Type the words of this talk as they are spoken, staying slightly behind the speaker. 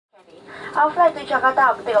Our flight to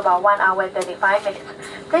Jakarta will take about 1 hour and 35 minutes.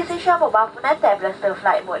 Please switch off mobile phone and tablets to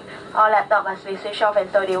flight mode. All laptop must be switched off and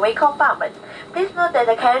stored in away compartment. Please note that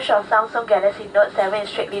the carriage of Samsung Galaxy Note 7 is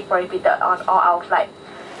strictly prohibited on all our flights.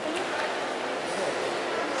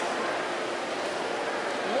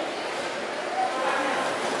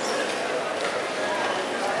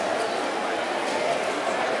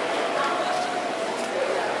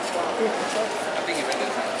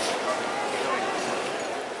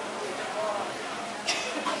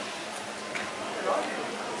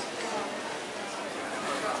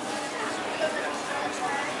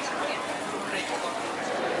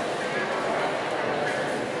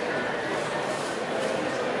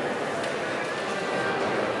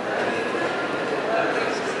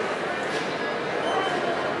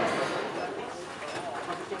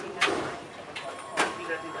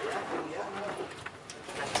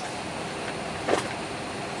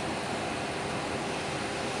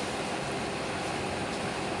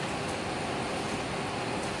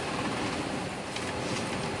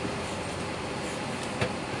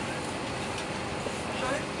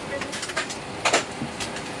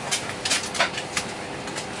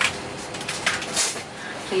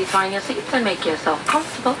 Please find your seats and make yourself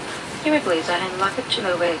comfortable. You may place your hand luggage in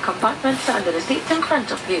overhead compartments under the seats in front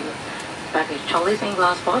of you. Baggage trolleys and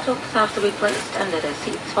glass bottles have to be placed under the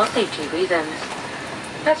seats for safety reasons.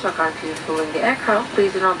 As we're currently fueling the aircraft,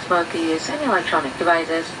 please do not smoke or use any electronic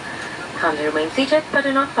devices. Kindly remain seated but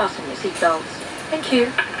do not fasten your seatbelts. Thank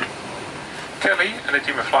you. Kelly and the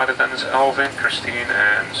team of flight attendants Alvin, Christine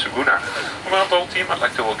and Suguna. On behalf of the whole team, I'd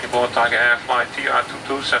like to welcome aboard Tigerair flight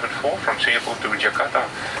TR2274 from Singapore to Jakarta.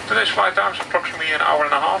 Today's flight time is approximately an hour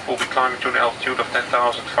and a half. We'll be climbing to an altitude of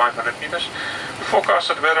 10,500 meters. The forecast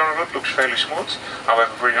that the weather en route looks fairly smooth.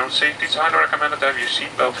 However, for your own safety, it's highly recommended to have your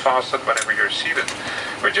seatbelt fastened whenever you're seated.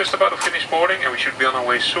 We're just about to finish boarding and we should be on our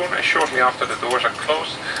way soon, and shortly after the doors are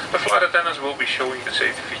closed, the flight attendants will be showing the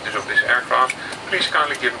safety features of this aircraft. Please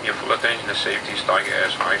kindly give them your full attention as safety is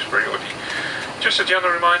Tigerair's highest priority. Just a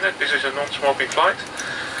general reminder, this is a non-smoking flight.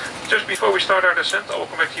 Just before we start our descent, I will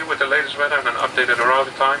come back to you with the latest weather and an updated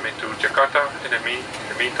arrival time into Jakarta. In the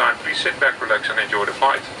meantime, please sit back, relax and enjoy the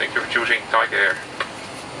flight. Thank you for choosing Tigerair.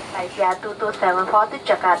 Flight TR2274 to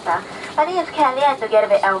Jakarta. My name is Kelly and together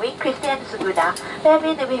with Elvin, Christian and Suguna, we are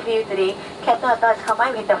happy to be with you today. Captain Hatta is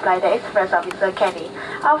combined with the flight express officer Kenny.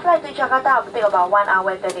 Our flight to Jakarta will take about 1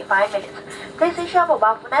 hour and 35 minutes. Please switch off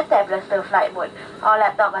mobile phone and tablets to flight mode. All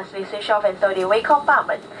laptop must be switched off and stored in away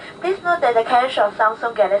compartment. Please note that the carriage of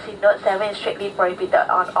Samsung Galaxy Note 7 is strictly prohibited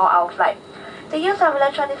on all our flights. The use of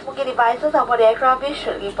electronic smoking devices on board the aircraft is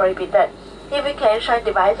strictly prohibited. If you carry electronic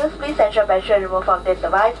devices, please ensure battery removed from these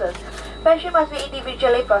devices. Battery must be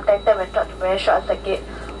individually protected when not to prevent short circuit.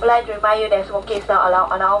 We'd like to remind you that smoking is not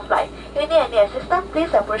allowed on our flight. If you need any assistance,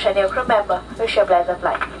 please approach any crew member. Wish you a pleasant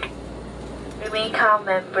flight. Remain calm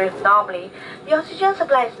and breathe normally. The oxygen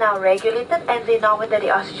supply is now regulated and the normal that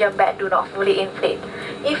the oxygen bag do not fully inflate.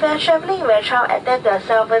 If you are traveling with a child, attend to the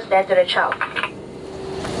service then to the child.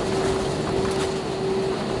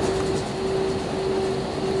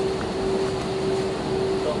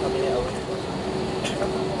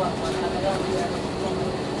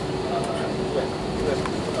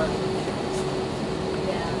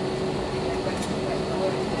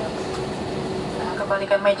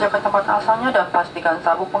 Kembalikan meja ke tempat asalnya dan pastikan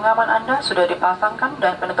sabuk pengaman Anda sudah dipasangkan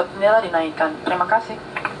dan penutup jendela dinaikkan. Terima kasih.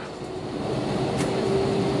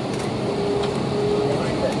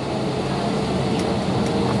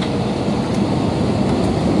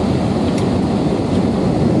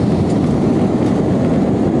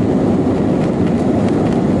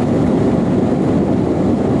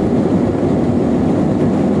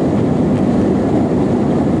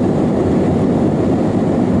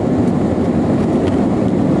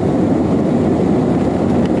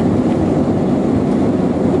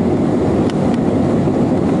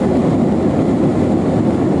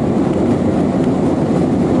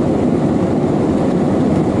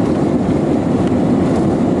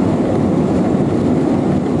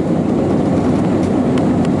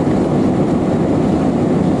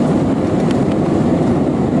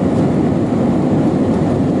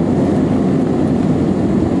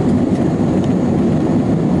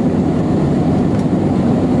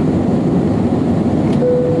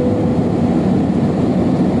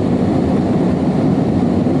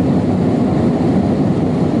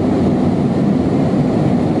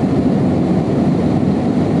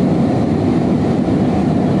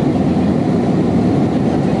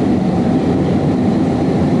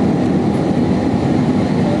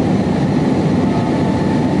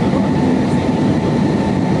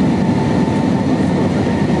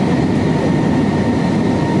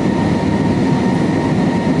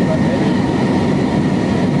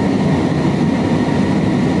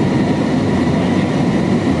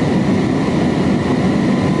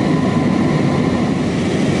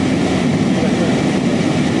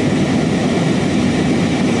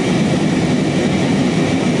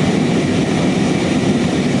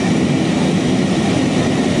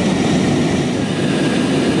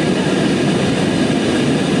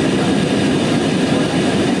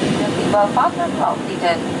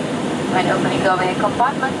 seated. When opening the overhead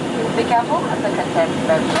compartment, please be careful as the contents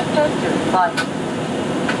may be shifted during flight.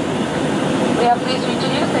 We are pleased to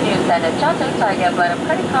introduce the new Standard Chartered Tigerair Platinum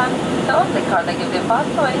Credit Card, the only card that gives you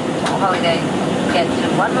fast away to holidays. Get to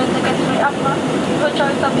one way tickets free upfront to a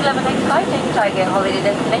choice of 11 exciting Tigerair holiday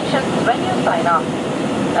destinations when you sign up.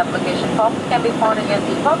 Application forms can be found in your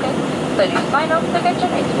seat pocket, so you sign up to get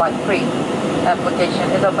your next flight free. Application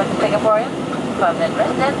is open to Singaporeans, permanent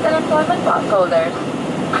residents and employment pass holders.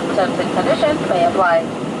 Terms and conditions may apply.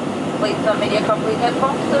 Please submit your completed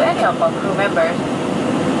forms to any of our crew members.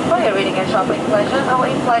 For your reading and shopping pleasure, our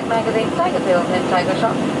in-flight magazine Tiger Tales and Tiger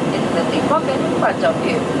Shop is in the seat pocket in front of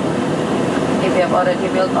you. If you have ordered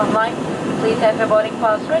your meals online, please have your boarding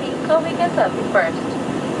pass ready so we can serve you first.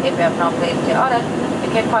 If you have not placed your order, you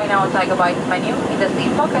can find our Tiger Bites menu in the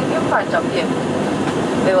seat pocket in front of you.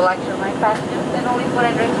 We would like to remind passengers that only food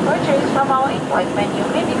and drinks purchased from our in-flight menu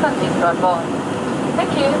may be consumed on board.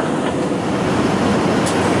 Thank you.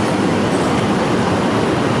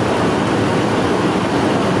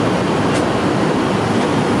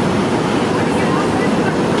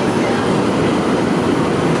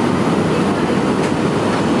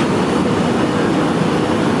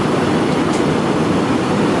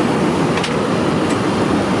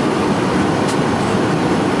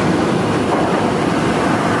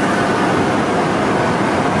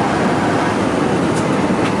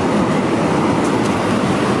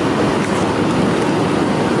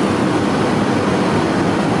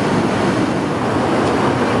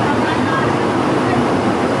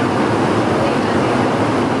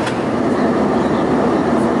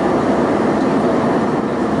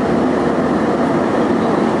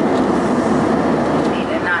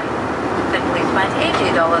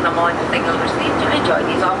 $80 or more in a single receipt to enjoy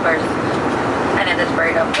these offers. And in the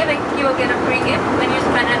spirit of giving, you will get a free gift when you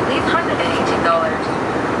spend at least $180.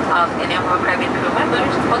 Ask any of our cabin crew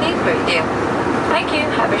members for these great deals. Thank you.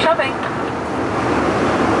 Happy shopping.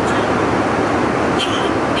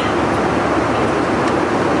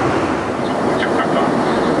 Jakarta.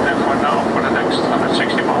 And for now, for the next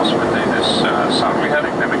 160 miles, maintain this southerly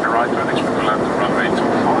heading, then make a right turn, expect to land to runway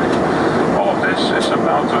 25. All of this is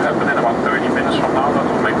about to happen in about 30 minutes from now. That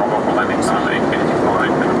will make our local landing time 8:55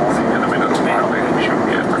 in the morning in the middle of Friday. We should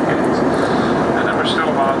be at our gate. And then we're still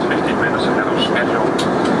about 15 minutes ahead of schedule.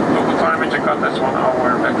 Local time in Jakarta is 1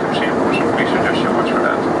 hour back from Singapore, so please suggest you watch for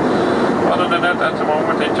that. Other than that, at the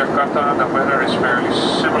moment in Jakarta, the weather is fairly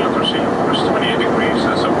similar to Singapore. It's 28 degrees,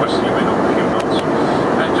 there's a westerly wind of a few knots,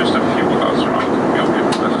 and just a few clouds around. We hope you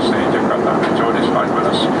have a stay in Jakarta. Enjoy this flight with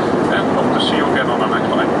us, and hope to see you again on our next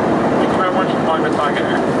flight. Thank you very much for flying with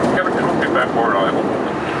Tigerair. Cabin crew, prepare for arrival.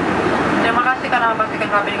 Terima kasih karena memastikan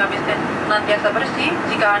kabin kami senantiasa bersih.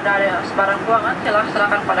 Jika Anda ada sebarang buangan,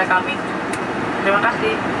 silakan pada kami. Terima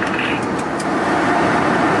kasih.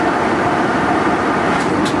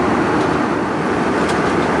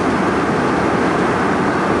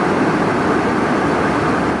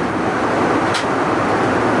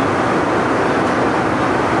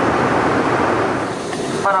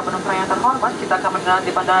 Para penumpang yang terhormat, kita akan mendarat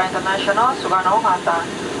di Bandara Internasional Soekarno-Hatta.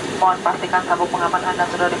 Mohon pastikan sabuk pengaman Anda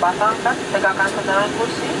sudah dipasangkan, tegakkan sandaran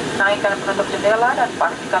kursi, naikkan penutup jendela, dan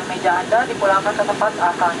pastikan meja Anda dipulangkan ke tempat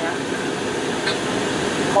asalnya.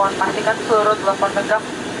 Mohon pastikan seluruh telepon genggam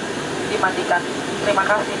dimatikan. Terima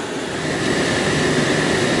kasih.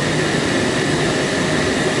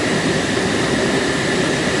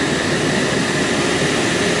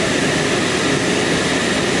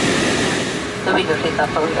 The window seats are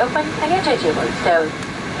fully open and your JJ will stowed.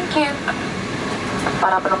 Thank you.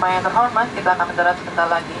 Para penumpang yang terhormat, kita akan mendarat sebentar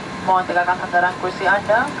lagi. Mohon tegakkan sandaran kursi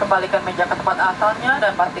Anda, kembalikan meja ke tempat asalnya,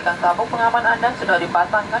 dan pastikan sabuk pengaman Anda sudah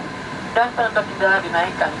dipasangkan dan penutup jendela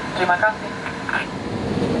dinaikkan. Terima kasih.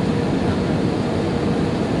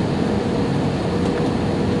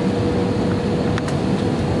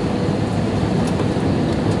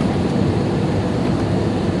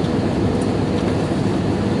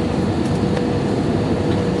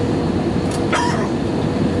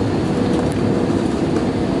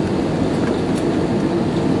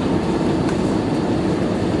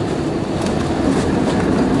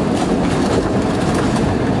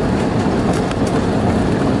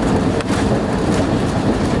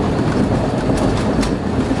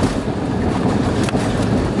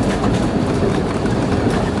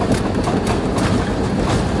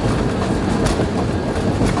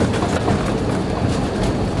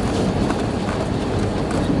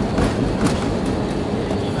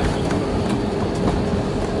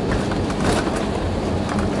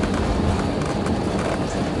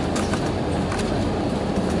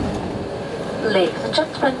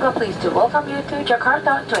 management are pleased to welcome you to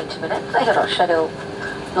Jakarta 20 minutes ahead of schedule.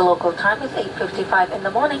 The local time is 8:55 in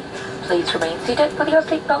the morning. Please remain seated with your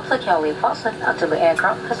seatbelt securely fastened until the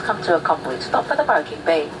aircraft has come to a complete stop at the parking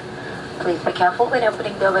bay. Please be careful when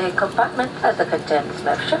opening the overhead compartments as the contents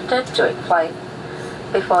may have shifted during flight.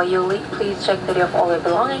 Before you leave, please check that you have all your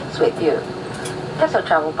belongings with you. As a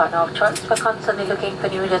travel partner of choice, we're constantly looking for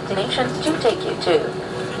new destinations to take you to.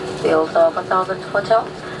 We also offer thousands of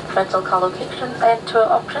hotels, rental car locations, and tour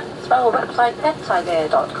options via our website at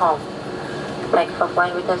Tigerair.com. Thanks for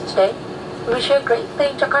flying with us today. We wish you a great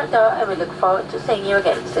stay in Jakarta and we look forward to seeing you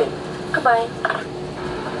again soon. Goodbye.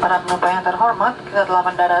 Para penumpang yang terhormat, kita telah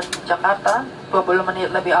mendarat di Jakarta 20 menit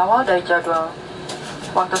lebih awal dari jadwal.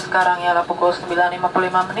 Waktu sekarang ialah pukul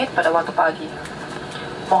 9.55 menit pada waktu pagi.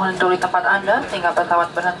 Mohon duduk di tempat Anda sehingga pesawat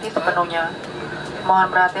berhenti sepenuhnya. Mohon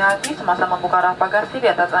berhati-hati semasa membuka rak bagasi di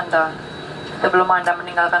atas Anda. Sebelum Anda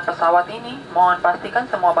meninggalkan pesawat ini, mohon pastikan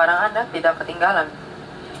semua barang Anda tidak ketinggalan.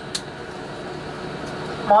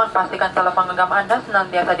 Mohon pastikan telepon genggam Anda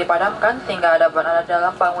senantiasa dipadamkan sehingga Anda berada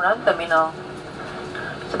dalam bangunan terminal.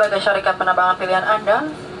 Sebagai syarikat penerbangan pilihan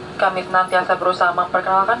Anda, kami senantiasa berusaha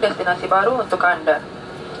memperkenalkan destinasi baru untuk Anda.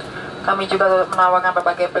 Kami juga menawarkan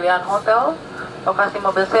berbagai pilihan hotel, lokasi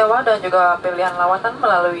mobil sewa, dan juga pilihan lawatan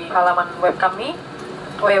melalui halaman web kami,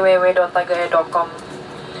 www.tigerair.com.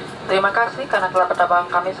 Terima kasih karena telah berterbang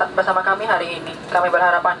bersama kami hari ini. Kami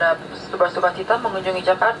berharap Anda bersukacita mengunjungi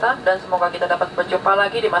Jakarta dan semoga kita dapat berjumpa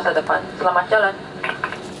lagi di masa depan. Selamat jalan.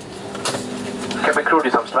 Cabin crew,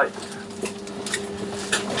 this is flight.